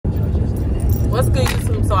What's good,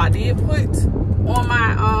 YouTube? So I did put on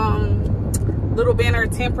my little banner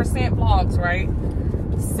 10% vlogs, right?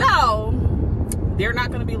 So they're not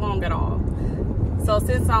going to be long at all. So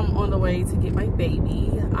since I'm on the way to get my baby,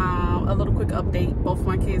 a little quick update. Both of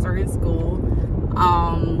my kids are in school.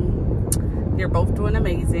 They're both doing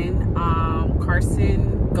amazing.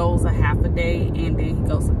 Carson goes a half a day and then he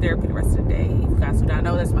goes to therapy the rest of the day. If you guys do not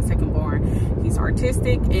know, that's my second born. He's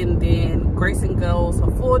artistic. And then Grayson goes a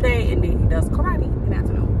full day and then he does karate in the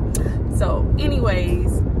afternoon. So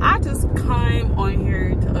anyways, I just came on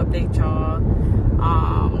here to update y'all.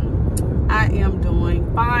 I am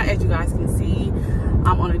doing fine, as you guys can see.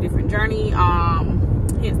 I'm on a different journey,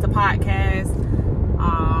 hence the podcast.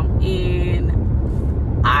 And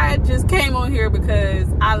I just came on here because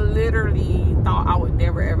I literally thought I would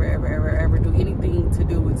never ever do anything to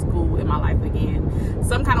do with school in my life again.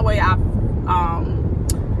 Some kind of way I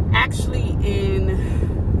actually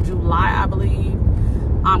in July, I believe,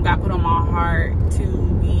 got put on my heart to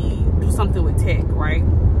do something with tech, right?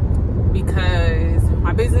 Because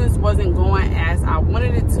my business wasn't going as I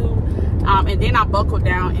wanted it to, and then I buckled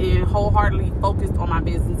down and wholeheartedly focused on my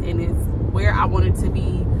business, and it's where I wanted to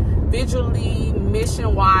be visually,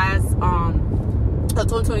 mission wise. So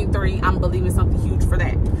 2023, I'm believing something huge for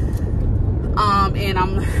that, and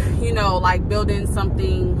I'm, you know, like building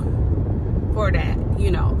something for that, you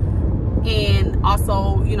know. And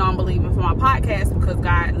also, you know, I'm believing for my podcast because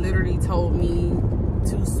God literally told me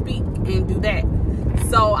to speak and do that.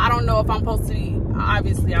 So I don't know if I'm supposed to be,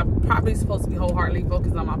 obviously I'm probably supposed to be wholeheartedly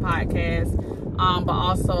focused on my podcast, but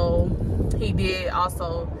also he did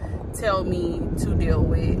also tell me to deal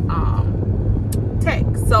with tech.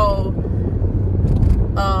 So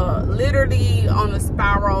literally on a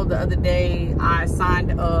spiral the other day, I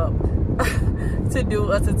signed up to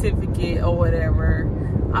do a certificate or whatever.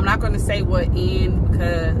 I'm not going to say what in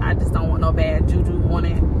because I just don't want no bad juju on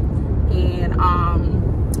it. And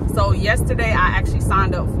so yesterday I actually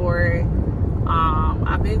signed up for it.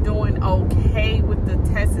 I've been doing okay with the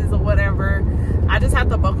tests or whatever. I just have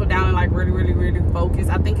to buckle down and like really focus.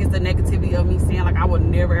 I think it's the negativity of me saying like I would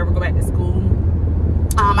never ever go back to school.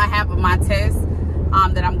 I have my test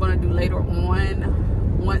that I'm going to do later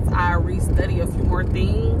on once I restudy a few more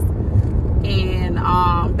things. And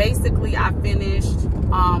basically I finished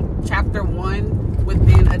chapter 1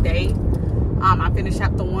 within a day. I finished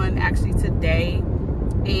chapter 1 actually today.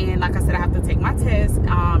 And like I said, I have to take my test.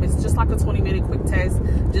 It's just like a 20-minute quick test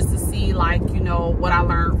just to see, like, you know, what I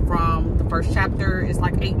learned from the first chapter. It's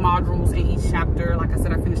like 8 modules in each chapter. Like I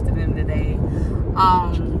said, I finished it in a day.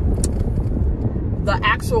 The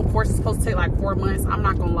actual course is supposed to take like 4 months. I'm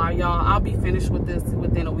not gonna lie, y'all. I'll be finished with this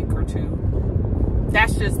within a week or two.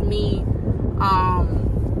 That's just me.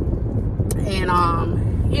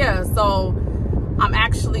 Yeah, so I'm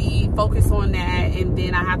actually focused on that, and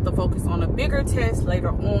then I have to focus on a bigger test later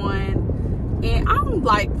on. And I'm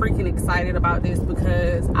like freaking excited about this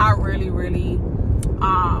because I really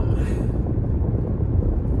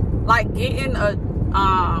like getting a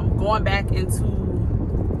going back into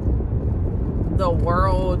the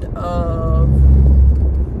world of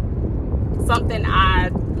something I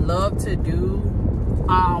love to do.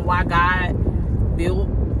 Why God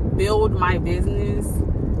build my business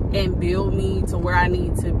and build me to where I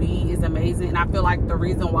need to be is amazing. And I feel like the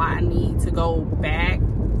reason why I need to go back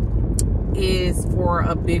is for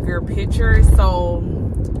a bigger picture. So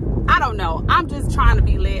I don't know, I'm just trying to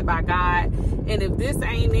be led by God, and if this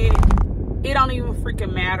ain't it, it don't even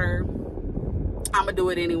freaking matter. I'm gonna do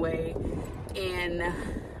it anyway, and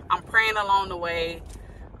I'm praying along the way.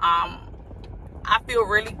 I feel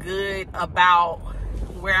really good about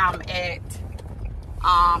where I'm at.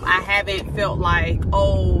 I haven't felt like,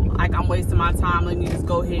 oh, like I'm wasting my time. Let me just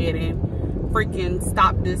go ahead and freaking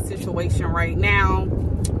stop this situation right now.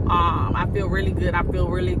 I feel really good. I feel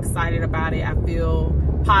really excited about it. I feel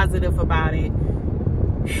positive about it.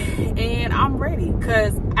 And I'm ready.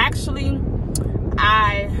 Because actually,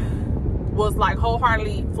 I was like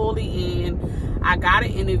wholeheartedly, fully in. I got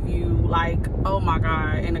an interview, like, oh my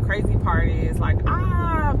God. And the crazy part is, like,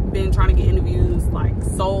 I've been trying to get interviews like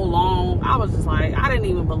so long. I was just like, I didn't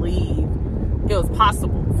even believe it was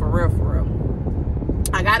possible, for real.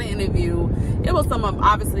 I got an interview. It was some of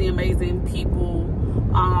obviously amazing people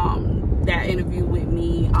that interviewed with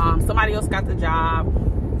me. Somebody else got the job.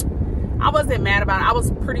 I wasn't mad about it. I was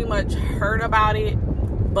pretty much hurt about it,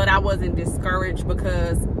 but I wasn't discouraged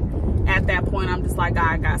because at that point I'm just like,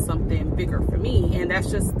 God got something bigger for me. And that's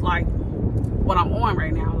just like what I'm on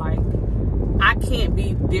right now. Like, I can't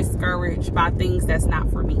be discouraged by things that's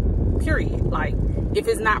not for me, period. Like, if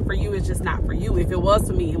it's not for you, it's just not for you. If it was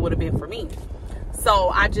for me, it would have been for me. So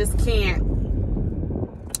I just can't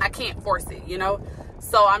I can't force it, you know?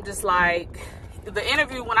 So I'm just like, the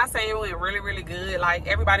interview, when I say it went really, really good, like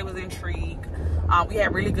everybody was intrigued. We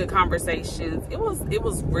had really good conversations. It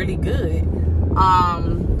was really good.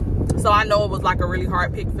 So I know it was like a really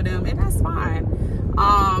hard pick for them, and that's fine.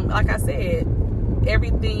 Like I said,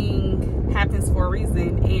 everything happens for a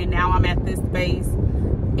reason, and now I'm at this space,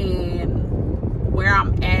 and where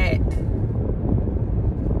I'm at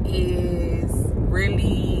is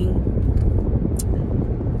really,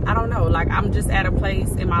 I don't know, like I'm just at a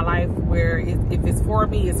place in my life where if it's for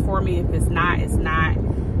me, it's for me. If it's not, it's not.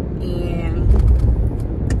 And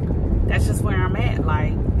that's just where I'm at.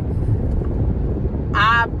 Like,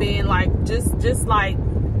 I've been like just like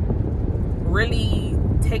really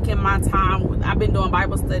taking my time. I've been doing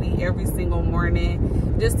Bible study every single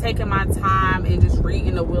morning, just taking my time and just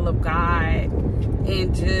reading the will of God.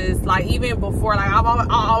 And just like, even before, like I've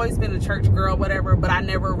always been a church girl, whatever, but I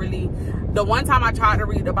never really, the one time I tried to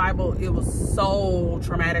read the Bible, it was so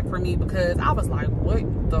traumatic for me, because I was like, what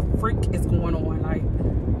the freak is going on? Like,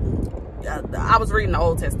 I was reading the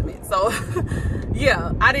Old Testament. So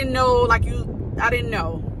yeah, I didn't know, I didn't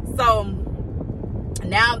know. So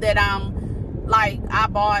now that I'm like, I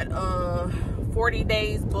bought a 40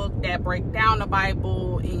 days book that break down the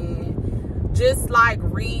Bible, and just like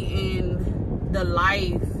reading the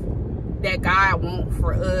life that God wants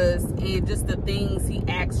for us, and just the things he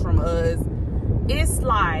asks from us, it's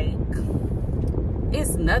like,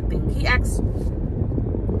 it's nothing. He asks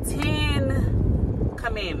 10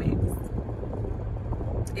 commandments.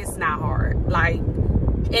 It's not hard. Like,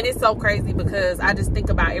 and it's so crazy, because I just think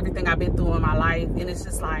about everything I've been through in my life, and it's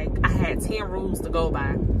just like, I had 10 rules to go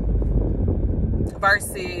by,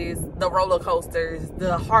 versus the roller coasters,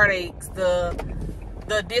 the heartaches, the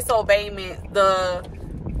disobeyment, the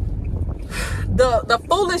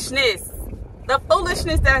foolishness, that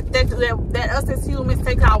us as humans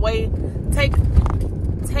take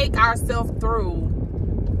ourselves through,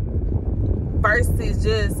 versus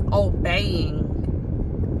just obeying,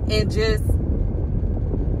 and just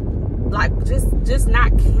like just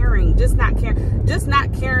not caring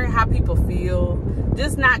how people feel,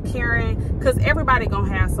 just not caring, because everybody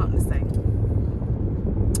gonna have something to say.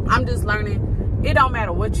 I'm just learning, it don't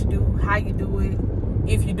matter what you do, how you do it,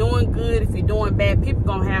 if you're doing good, if you're doing bad, people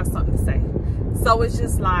gonna have something to say. So it's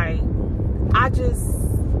just like, I just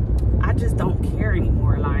don't care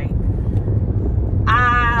anymore. Like,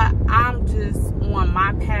 I'm just on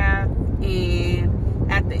my path,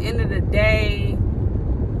 and at the end of the day,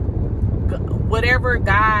 whatever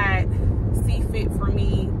God see fit for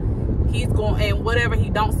me, he's going, and whatever he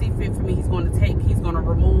don't see fit for me, he's going to take, he's going to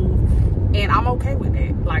remove, and I'm okay with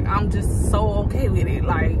it. Like, I'm just so okay with it.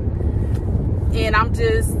 Like, and I'm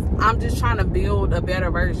just trying to build a better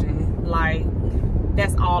version. Like,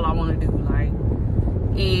 that's all I want to do. Like,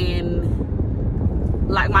 and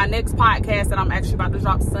like my next podcast that I'm actually about to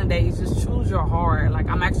drop Sunday is just choose your heart. Like,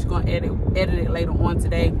 I'm actually going to edit it later on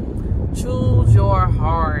today. Choose your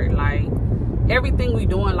heart. Like, everything we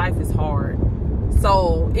do in life is hard.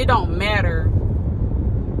 So it don't matter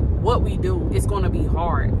what we do, it's going to be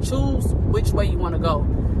hard. Choose which way you want to go.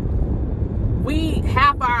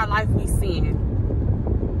 Half our life we sin.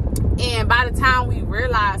 And by the time we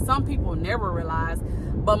realize, some people never realize,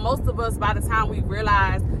 but most of us, by the time we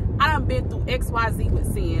realize, I done been through XYZ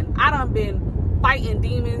with sin. I done been fighting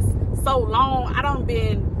demons so long. I done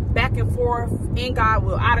been back and forth, in God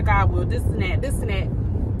will, out of God will, this and that, this and that.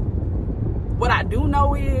 What I do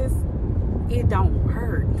know is, it don't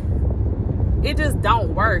work. It just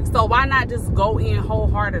don't work. So why not just go in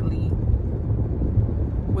wholeheartedly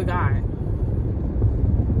with God?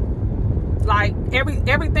 Like,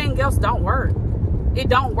 everything else don't work. It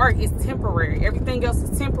don't work. It's temporary. Everything else is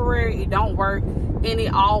temporary. It don't work, and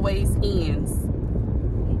it always ends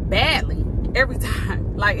badly every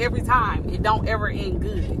time. Like, every time, it don't ever end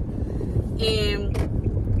good. And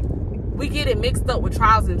we get it mixed up with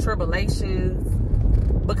trials and tribulations,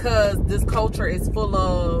 because this culture is full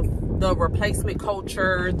of the replacement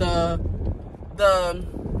culture, the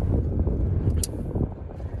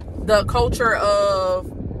culture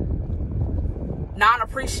of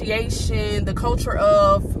non-appreciation, the culture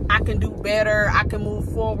of I can do better, I can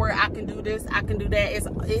move forward, I can do this, I can do that. It's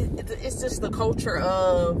just the culture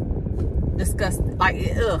of disgusting,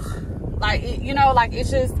 like, ugh, like, you know, like,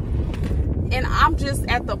 it's just. And I'm just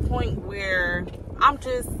at the point where I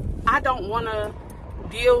don't want to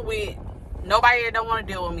deal with nobody that don't want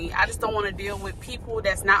to deal with me. I just don't want to deal with people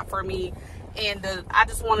that's not for me. And I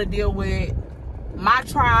just want to deal with my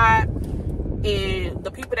tribe and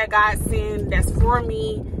the people that God sent that's for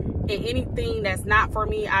me. And anything that's not for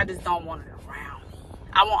me, I just don't want it around me.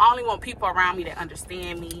 I only want people around me that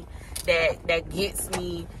understand me, that gets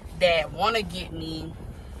me, that want to get me,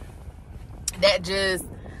 that just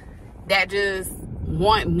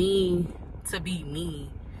want me to be me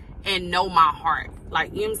and know my heart.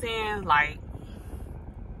 Like, you know what I'm saying? Like,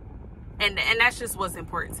 and that's just what's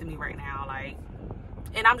important to me right now. Like,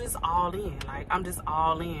 and I'm just all in. Like, I'm just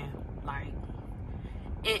all in. Like,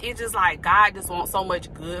 it's just like God just wants so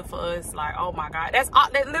much good for us. Like, oh my God,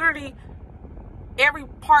 that literally every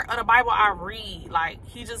part of the Bible I read, like,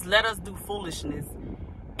 he just let us do foolishness,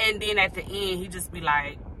 and then at the end he just be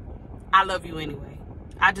like, I love you anyway.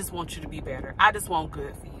 I just want you to be better. I just want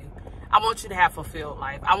good for you. I want you to have fulfilled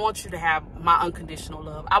life. I want you to have my unconditional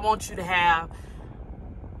love. I want you to have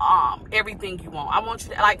everything you want. I want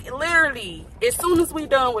you to, like, literally, as soon as we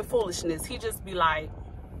done with foolishness, he just be like,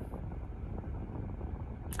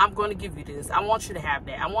 I'm going to give you this. I want you to have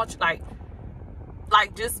that. I want you, like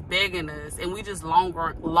just begging us, and we just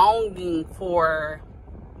longing for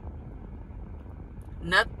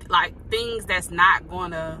nothing, like things that's not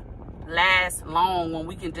going to last long, when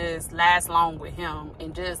we can just last long with him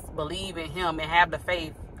and just believe in him and have the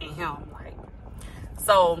faith in him. Like,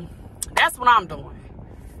 so that's what I'm doing.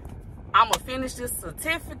 I'm gonna finish this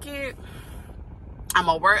certificate. I'm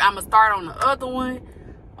gonna start on the other one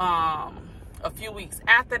a few weeks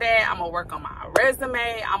after that. I'm gonna work on my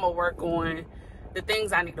resume. I'm gonna work on the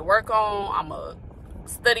things I need to work on. I'm gonna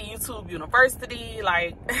study YouTube University,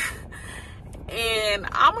 like and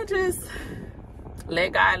I'm gonna just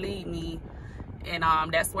let God lead me. And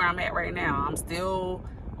that's where I'm at right now. I'm still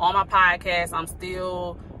on my podcast. I'm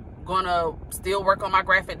still gonna work on my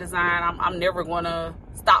graphic design. I'm never gonna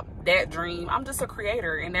stop that dream. I'm just a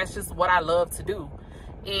creator, and that's just what I love to do.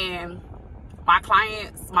 And my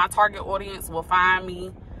clients, my target audience will find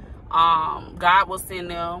me. God will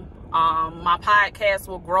send them. My podcast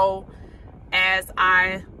will grow as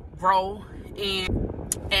I grow,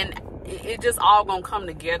 and it just all gonna come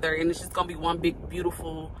together, and it's just gonna be one big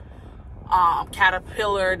beautiful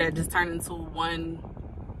caterpillar that just turned into one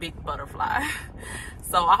big butterfly.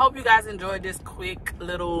 So I hope you guys enjoyed this quick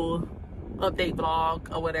little update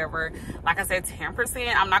vlog or whatever. Like I said,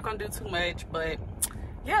 10%. I'm not gonna do too much, but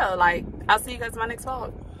yeah, like, I'll see you guys in my next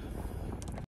vlog.